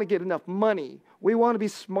 We want to get enough money. We want to be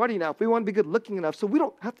smart enough. We want to be good looking enough so we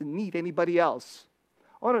don't have to need anybody else.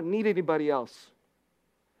 I don't need anybody else.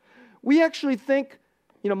 We actually think,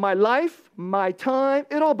 my life, my time,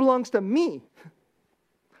 it all belongs to me.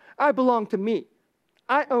 I belong to me.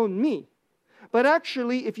 I own me. But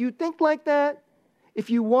actually, if you think like that, if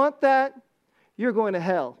you want that, you're going to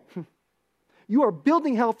hell. You are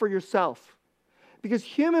building hell for yourself. Because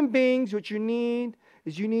human beings, what you need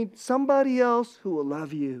is you need somebody else who will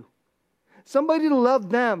love you. Somebody to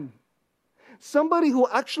love them. Somebody who will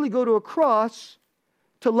actually go to a cross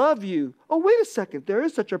to love you. Oh, wait a second. There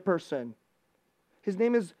is such a person. His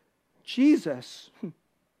name is Jesus.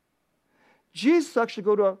 Jesus actually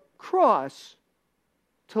go to a cross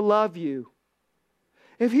to love you.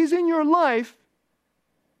 If he's in your life,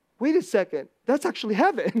 wait a second. That's actually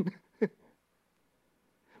heaven.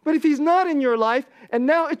 But if he's not in your life, and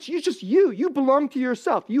now it's just you. You belong to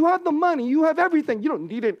yourself. You have the money. You have everything. You don't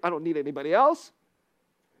need it. I don't need anybody else.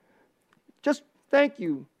 Just thank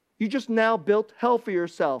you. You just now built hell for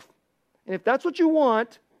yourself. And if that's what you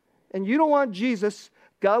want, and you don't want Jesus,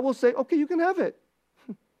 God will say, okay, you can have it.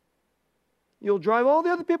 You'll drive all the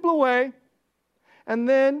other people away. And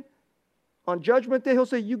then on Judgment Day, he'll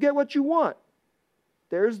say, you get what you want.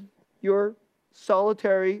 There's your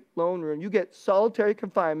solitary lone room. You get solitary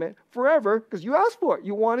confinement forever because you asked for it.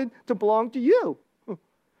 You wanted to belong to you.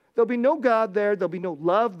 There'll be no God there. There'll be no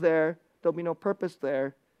love there. There'll be no purpose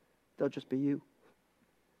there. There'll just be you.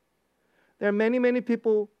 There are many, many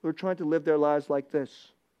people who are trying to live their lives like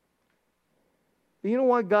this. But you know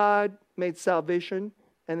why God made salvation?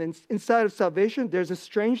 And then inside of salvation, there's a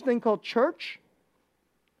strange thing called church.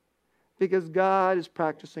 Because God is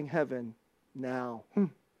practicing heaven now.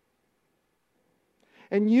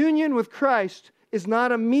 And union with Christ is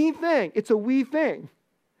not a me thing. It's a we thing.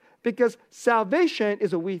 Because salvation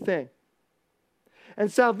is a we thing.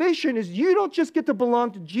 And salvation is you don't just get to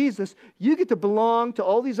belong to Jesus. You get to belong to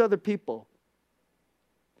all these other people.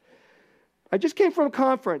 I just came from a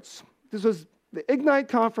conference. This was the Ignite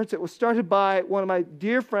conference. It was started by one of my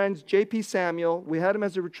dear friends, J.P. Samuel. We had him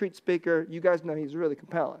as a retreat speaker. You guys know he's really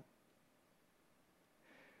compelling.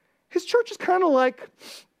 His church is kind of like,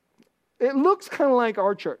 it looks kind of like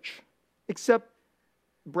our church, except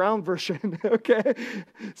brown version, okay?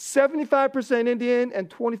 75% Indian and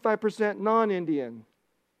 25% non-Indian.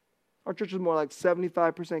 Our church is more like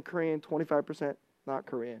 75% Korean, 25% not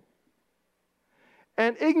Korean.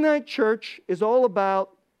 And Ignite Church is all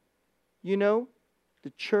about, the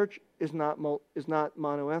church is not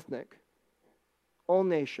monoethnic. All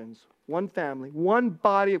nations, one family, one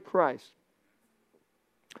body of Christ.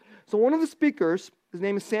 So one of the speakers, his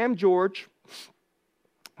name is Sam George,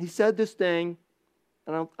 he said this thing,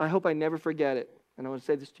 and I hope I never forget it, and I want to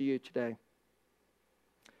say this to you today.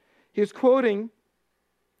 He was quoting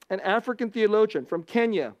an African theologian from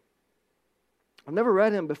Kenya I've never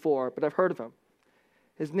read him before, but I've heard of him.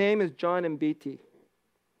 His name is John Mbiti.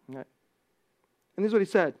 Right. And this is what he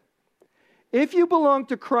said. If you belong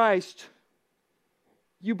to Christ,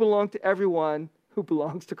 you belong to everyone who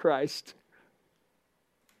belongs to Christ.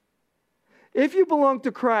 If you belong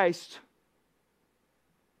to Christ,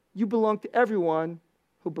 you belong to everyone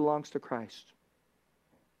who belongs to Christ.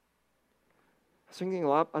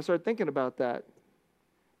 I started thinking about that.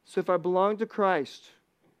 So if I belong to Christ,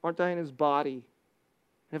 aren't I in his body?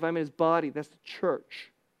 And if I'm in his body, that's the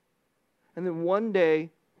church. And then one day,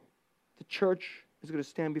 the church is going to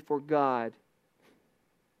stand before God.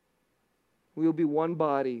 We will be one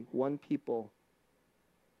body, one people.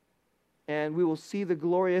 And we will see the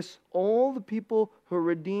glorious, all the people who are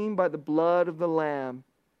redeemed by the blood of the Lamb.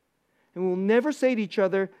 And we'll never say to each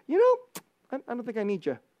other, I don't think I need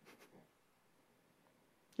you.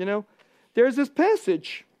 There's this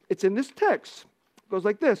passage. It's in this text. It goes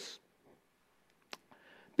like this.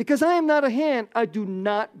 Because I am not a hand, I do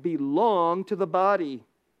not belong to the body.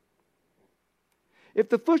 If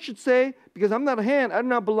the foot should say, because I'm not a hand, I do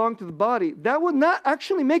not belong to the body, that would not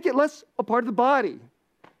actually make it less a part of the body.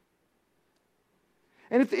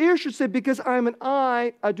 And if the ear should say, because I am an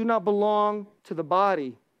eye, I do not belong to the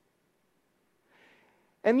body.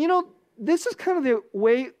 And this is kind of the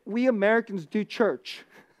way we Americans do church.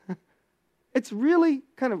 It's really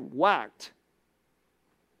kind of whacked.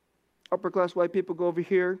 Upper class white people go over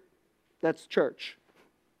here, that's church.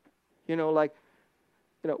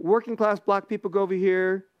 Working class black people go over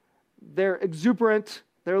here, they're exuberant,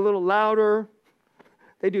 they're a little louder,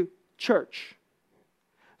 they do church.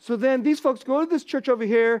 So then these folks go to this church over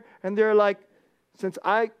here, and they're like, if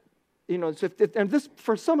this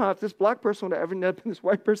black person would ever end up in this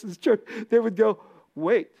white person's church, they would go,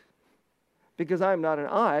 wait, because I am not an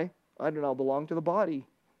eye, I do not belong to the body.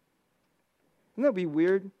 Wouldn't that be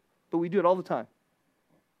weird? But we do it all the time.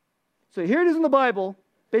 So here it is in the Bible,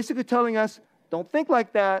 basically telling us, don't think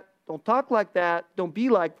like that, don't talk like that, don't be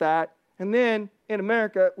like that. And then in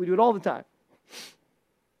America, we do it all the time.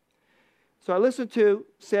 So I listened to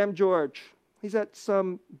Sam George. He's at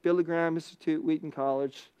some Billy Graham Institute, Wheaton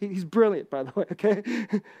College. He's brilliant, by the way, okay?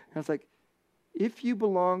 And I was like, if you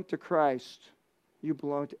belong to Christ, you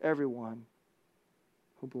belong to everyone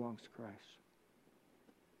who belongs to Christ.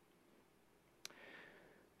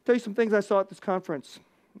 I'll tell you some things I saw at this conference,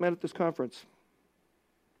 met at this conference.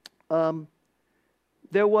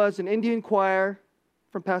 There was an Indian choir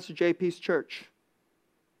from Pastor JP's church.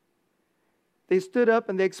 They stood up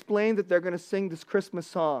and they explained that they're going to sing this Christmas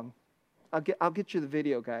song. I'll get you the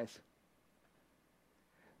video, guys.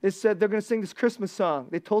 They said they're going to sing this Christmas song.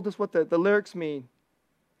 They told us what the lyrics mean.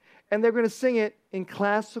 And they're going to sing it in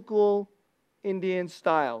classical Indian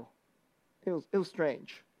style. It was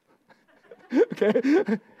strange.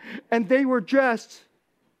 Okay? And they were dressed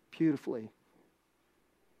beautifully.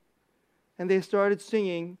 And they started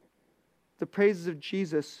singing the praises of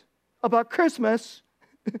Jesus about Christmas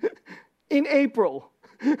in April.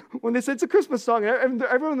 When they said it's a Christmas song,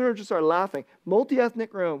 everyone in the room just started laughing.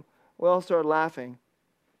 Multi-ethnic room, we all started laughing.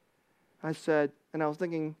 I said, and I was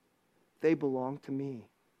thinking, they belong to me.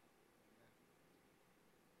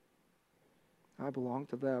 I belong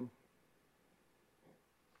to them.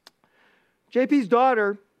 JP's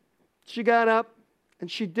daughter, she got up and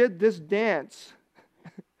she did this dance.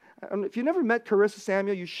 If you've never met Carissa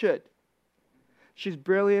Samuel, you should. She's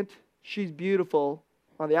brilliant. She's beautiful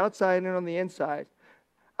on the outside and on the inside.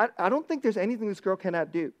 I don't think there's anything this girl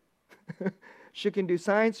cannot do. She can do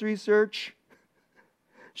science research.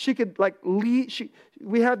 She could lead.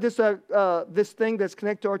 We have this this thing that's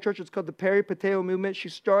connected to our church. It's called the Perry Pateo movement. She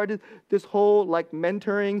started this whole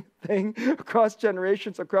mentoring thing across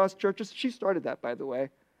generations, across churches. She started that, by the way.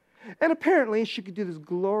 And apparently she could do this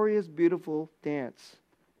glorious, beautiful dance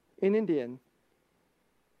in Indian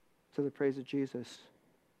to the praise of Jesus.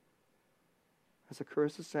 I said,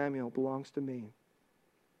 Carissa Samuel belongs to me,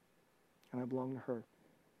 and I belong to her.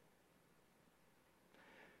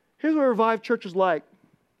 Here's what Revived Church is like.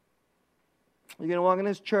 You're going to walk in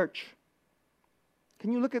this church.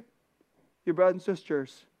 Can you look at your brothers and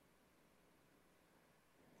sisters?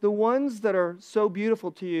 The ones that are so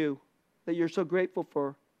beautiful to you, that you're so grateful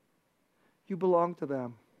for, you belong to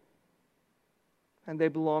them. And they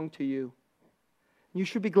belong to you. You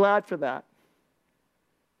should be glad for that.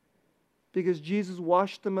 Because Jesus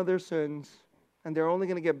washed them of their sins, and they're only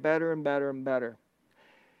going to get better and better and better.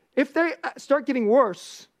 If they start getting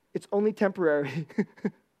worse, it's only temporary.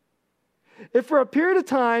 If for a period of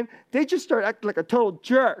time, they just start acting like a total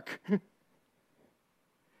jerk,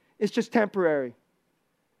 it's just temporary.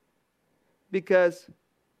 Because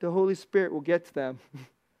the Holy Spirit will get to them.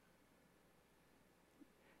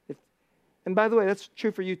 And by the way, that's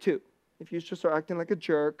true for you too. If you just start acting like a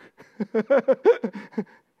jerk,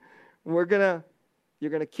 you're going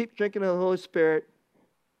to keep drinking of the Holy Spirit,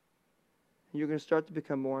 and you're going to start to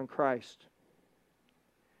become more in Christ.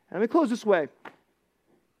 And let me close this way.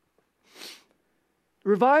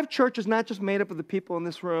 Revived Church is not just made up of the people in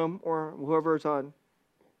this room or whoever is on,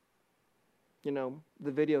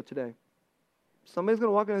 the video today. Somebody's going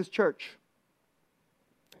to walk in this church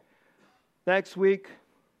next week,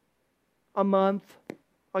 a month,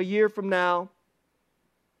 a year from now.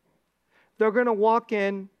 They're going to walk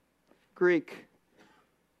in Greek.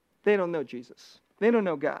 They don't know Jesus. They don't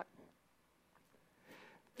know God.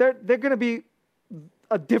 They're going to be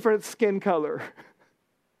a different skin color.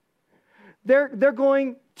 They're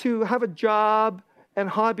going to have a job and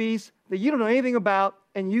hobbies that you don't know anything about,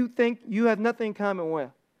 and you think you have nothing in common with.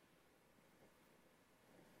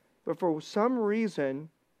 But for some reason,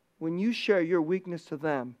 when you share your weakness to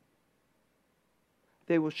them,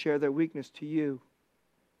 they will share their weakness to you.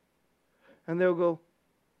 And they'll go,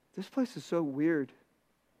 this place is so weird.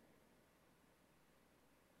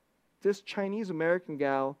 This Chinese American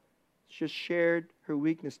gal just shared her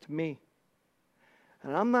weakness to me.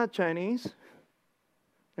 And I'm not Chinese.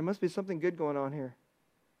 There must be something good going on here.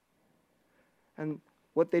 And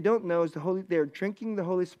what they don't know is they're drinking the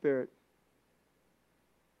Holy Spirit.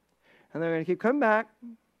 And they're going to keep coming back.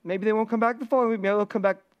 Maybe they won't come back the following week. Maybe they'll come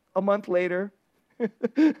back a month later.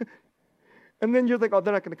 And then you're like, oh,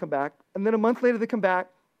 they're not going to come back. And then a month later they come back.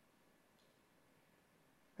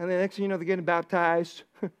 And then next thing you know, they're getting baptized.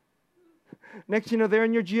 Next thing you know, they're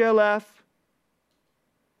in your GLF.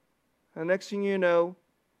 And next thing you know,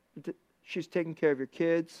 she's taking care of your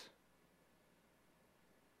kids.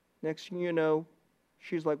 Next thing you know,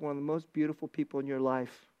 she's like one of the most beautiful people in your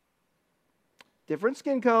life. Different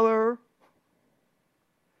skin color.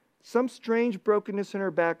 Some strange brokenness in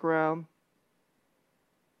her background.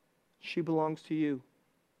 She belongs to you.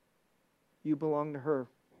 You belong to her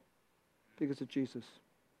because of Jesus.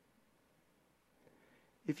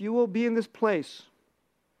 If you will be in this place,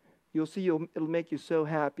 you'll see it'll make you so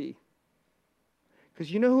happy.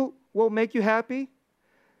 Because you know who will make you happy?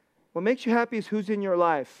 What makes you happy is who's in your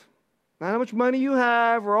life. Not how much money you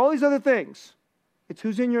have or all these other things. It's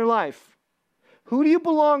who's in your life. Who do you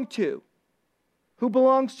belong to? Who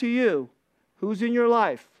belongs to you? Who's in your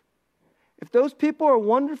life? If those people are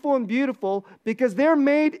wonderful and beautiful because they're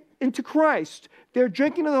made into Christ, they're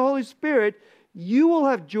drinking of the Holy Spirit, you will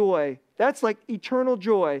have joy. That's like eternal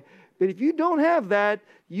joy. But if you don't have that,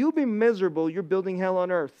 you'll be miserable. You're building hell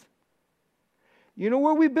on earth. You know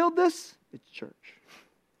where we build this? It's church.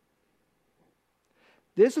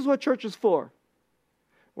 This is what church is for.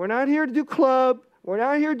 We're not here to do club. We're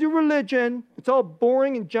not here to do religion. It's all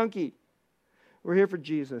boring and junky. We're here for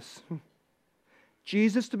Jesus.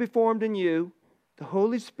 Jesus to be formed in you. The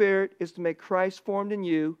Holy Spirit is to make Christ formed in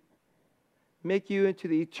you, make you into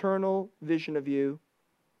the eternal vision of you,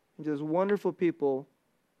 into those wonderful people.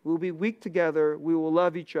 We'll be weak together. We will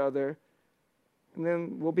love each other. And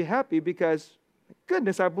then we'll be happy because,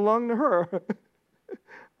 goodness, I belong to her.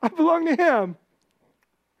 I belong to him.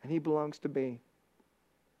 And he belongs to me.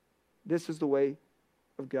 This is the way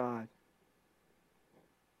of God.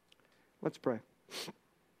 Let's pray.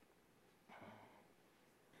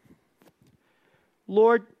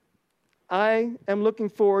 Lord, I am looking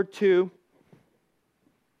forward to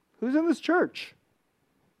who's in this church.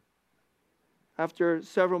 After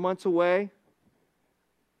several months away,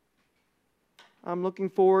 I'm looking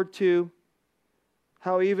forward to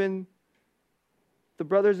how even the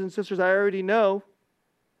brothers and sisters I already know,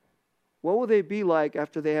 what will they be like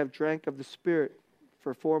after they have drank of the Spirit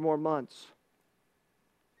for 4 more months?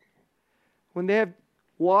 When they have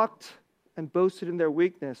walked and boasted in their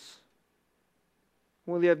weakness,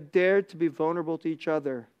 when they have dared to be vulnerable to each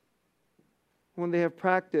other, when they have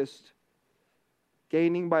practiced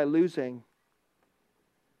gaining by losing,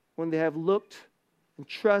 when they have looked and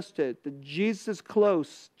trusted that Jesus is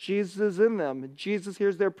close, Jesus is in them, Jesus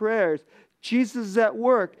hears their prayers, Jesus is at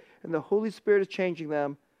work, and the Holy Spirit is changing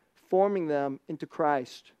them, forming them into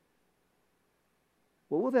Christ.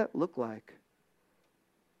 What will that look like?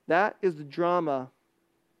 That is the drama,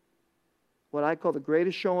 what I call the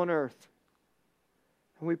greatest show on earth.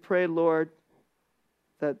 And we pray, Lord,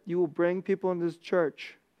 that you will bring people into this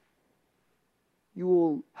church. You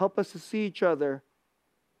will help us to see each other,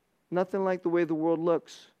 nothing like the way the world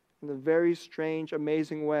looks, in a very strange,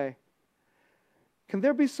 amazing way. Can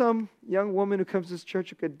there be some young woman who comes to this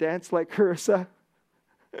church who could dance like Carissa?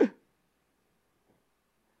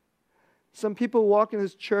 Some people walk in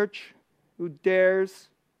this church who dares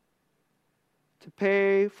to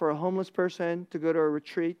pay for a homeless person to go to a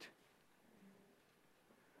retreat.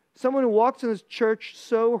 Someone who walks in this church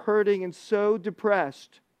so hurting and so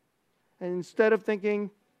depressed, and instead of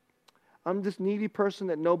thinking, I'm this needy person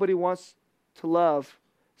that nobody wants to love,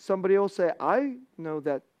 somebody will say, I know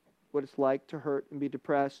that what it's like to hurt and be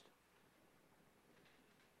depressed.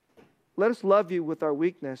 Let us love you with our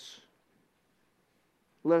weakness.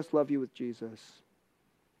 Let us love you with Jesus.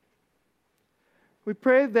 We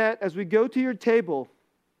pray that as we go to your table,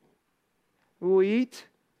 we will eat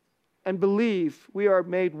and believe we are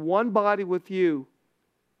made one body with you.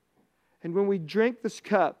 And when we drink this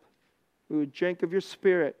cup, we would drink of your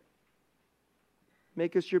Spirit.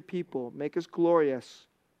 Make us your people. Make us glorious.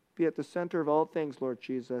 Be at the center of all things, Lord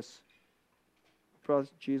Jesus. For us,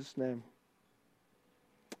 in Jesus' name.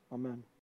 Amen.